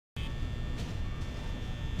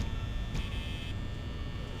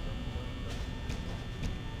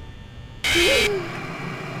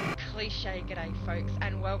Cliche g'day folks,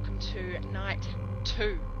 and welcome to night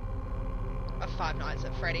 2 of Five Nights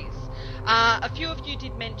at Freddy's. A few of you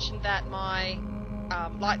did mention that my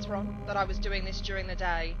lights were on, that I was doing this during the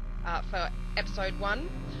day for episode 1.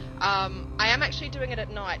 I am actually doing it at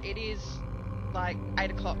night. It is like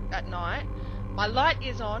 8 o'clock at night. My light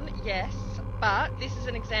is on, yes, but this is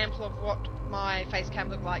an example of what my face cam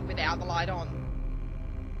looked like without the light on.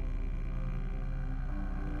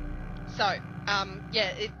 So, yeah,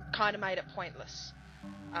 it kind of made it pointless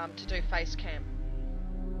to do face cam.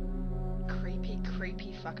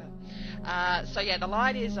 Creepy fucker. So yeah, the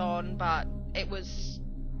light is on, but it was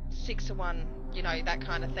 6 to 1, you know, that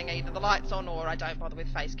kind of thing. Either the light's on or I don't bother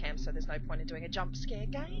with face cam, so there's no point in doing a jump scare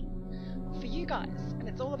game for you guys, and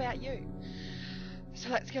it's all about you. So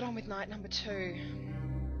let's get on with night number 2.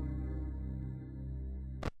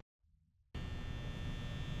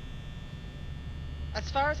 As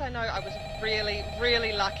far as I know, I was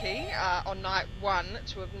really lucky on night 1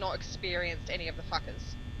 to have not experienced any of the fuckers.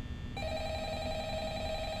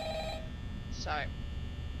 So, I'm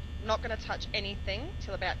not going to touch anything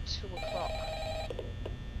till about 2 o'clock.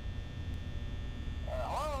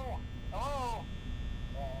 Hello? Hello?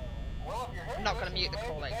 Well, if you're here, I'm not going to mute the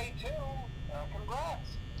calling. Congrats.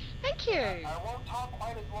 Thank you. I won't talk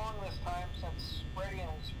quite as long this time since Freddy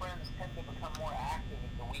and his friends tend to become more active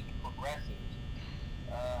as the week progresses.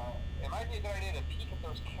 It might be a good idea to peek at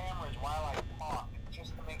those cameras while I talk,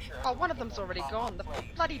 just to make sure. Oh, one of them's already gone. The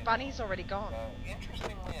bloody bunny's already gone.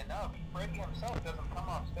 Interestingly enough, Freddy himself doesn't come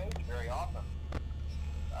off stage very often.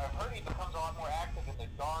 I've heard he becomes a lot more active in the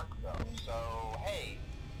dark, though. So hey,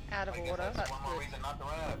 Out of order. That's one more good. reason not to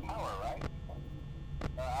run out of power, right?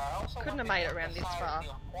 I also Couldn't have want made to it around this emphasize far. the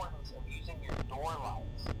importance of using your door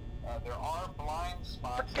lights. There are blind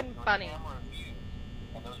spots in Frickin' your bunny. camera view,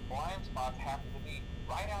 and those blind spots happen to be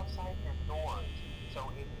right outside your doors.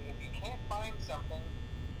 So if you can't find something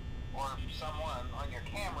or someone on your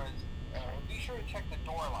cameras, be sure to check the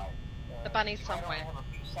door light. The bunny's you might somewhere. only have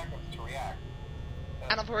a few seconds to react.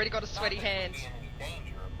 And I've already got a sweaty hand. Not that you'd be in any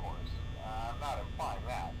danger, of course. I'm not implying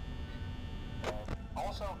that.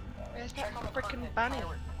 Also, Where's check that on the frickin' pertinent bunny?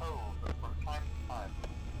 pirate code from time to time.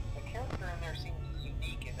 The character in there seems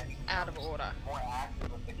unique in that he Out of becomes order. more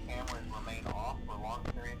active if the cameras remain off for long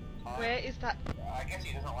periods of time. Where is that I guess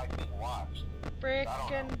he doesn't like being watched.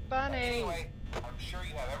 frickin' bunny? Anyway, I'm sure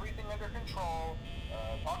you have everything under control.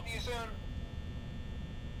 Talk to you soon.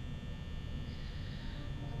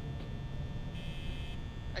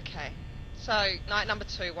 Okay, so night number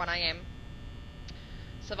 2, 1 AM.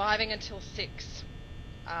 Surviving until 6.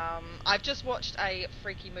 I've just watched a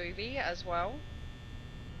freaky movie as well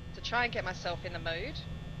to try and get myself in the mood.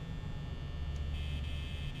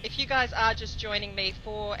 If you guys are just joining me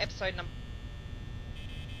for episode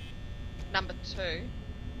number 2.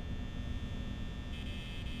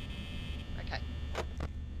 Okay.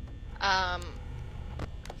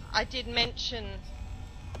 I did mention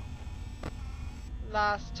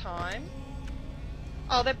last time.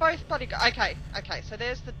 Oh, they're both bloody okay, so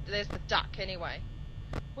there's the duck anyway.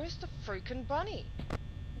 Where's the freaking bunny?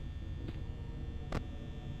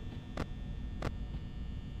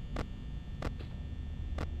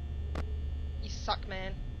 You suck,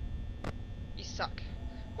 man. You suck.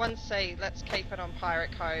 1C, let's keep it on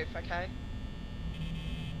Pirate Cove, okay?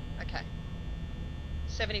 Okay.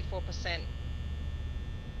 74%.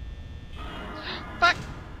 Fuck!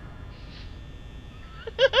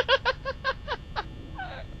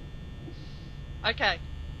 Okay.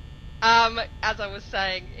 As I was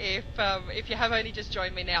saying, if you have only just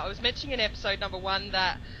joined me now, I was mentioning in episode number 1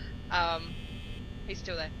 that he's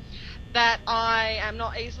still there. That I am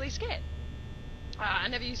not easily scared. I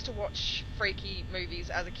never used to watch freaky movies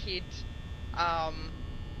as a kid,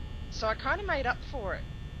 so I kind of made up for it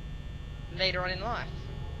later on in life.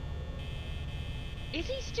 Is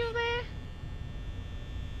he still there?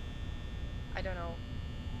 I don't know.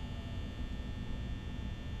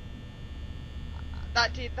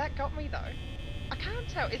 That got me though. I can't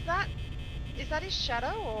tell. Is that his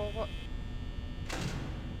shadow or what?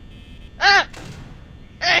 Ah!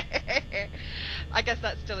 I guess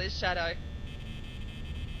that's still his shadow.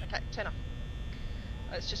 Okay, turn off.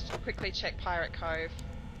 Let's just quickly check Pirate Cove.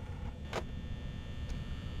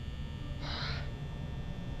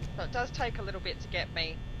 So it does take a little bit to get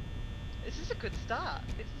me. This is a good start.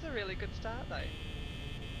 This is a really good start though.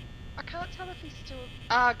 I can't tell if he's still...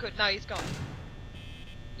 Ah, good. No, he's gone.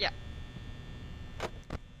 Yeah.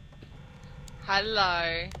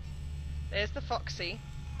 Hello. There's the Foxy.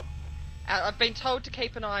 I've been told to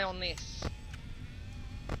keep an eye on this.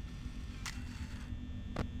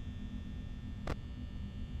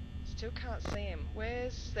 still can't see him.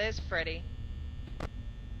 There's Freddy.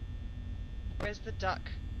 Where's the duck?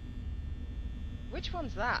 Which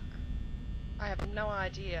one's that? I have no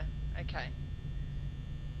idea. Okay.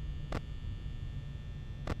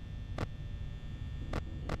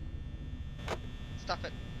 Stuff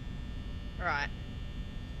it. Right.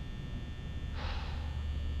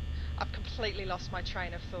 I've completely lost my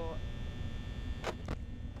train of thought.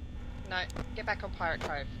 No, get back on Pirate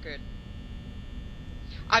Cove. Good.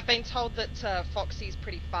 I've been told that Foxy's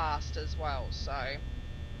pretty fast as well, so...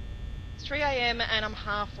 It's 3 AM and I'm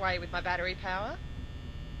halfway with my battery power.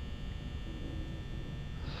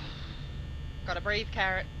 Gotta breathe,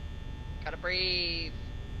 Carrot. Gotta breathe.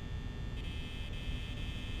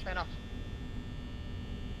 Turn off.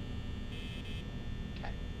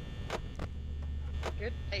 Okay.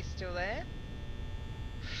 Good, he's still there.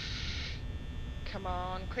 Come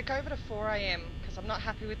on, click over to 4 AM, because I'm not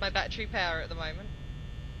happy with my battery power at the moment.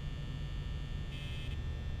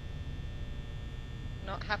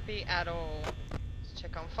 Not happy at all. Let's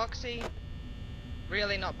check on Foxy.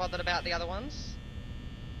 Really not bothered about the other ones.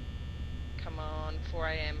 Come on, 4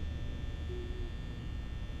 AM.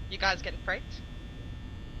 You guys getting freaked?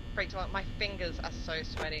 Freaked out. My fingers are so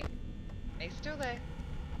sweaty. He's still there.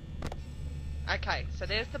 Okay, so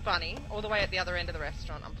there's the bunny, all the way at the other end of the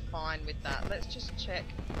restaurant. I'm fine with that. Let's just check.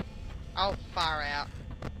 Oh, far out.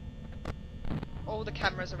 All the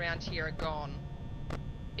cameras around here are gone.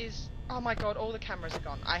 Oh my god, all the cameras are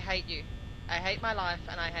gone. I hate you. I hate my life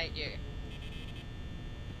and I hate you.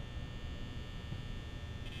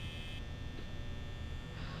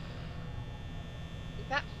 Is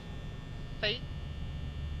that feet?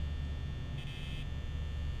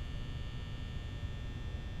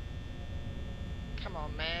 Come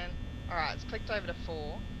on, man. Alright, it's clicked over to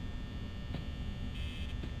 4.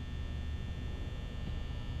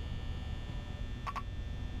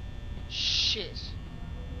 Shit.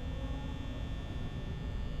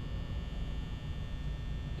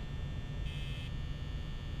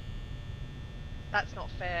 That's not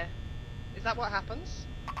fair. Is that what happens?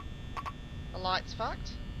 The light's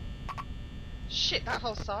fucked? Shit, that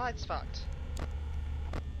whole side's fucked.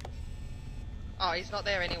 Oh, he's not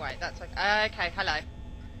there anyway. That's okay. Okay, hello.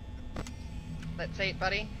 Let's eat,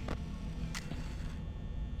 buddy.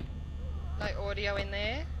 No audio in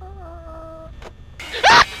there.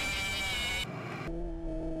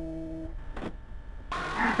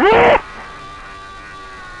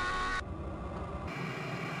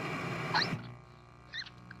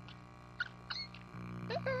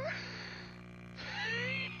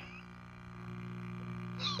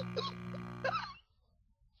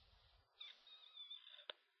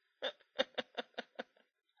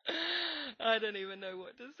 I don't even know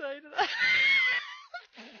what to say to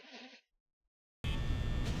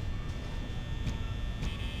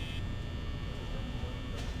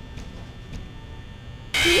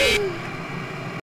that.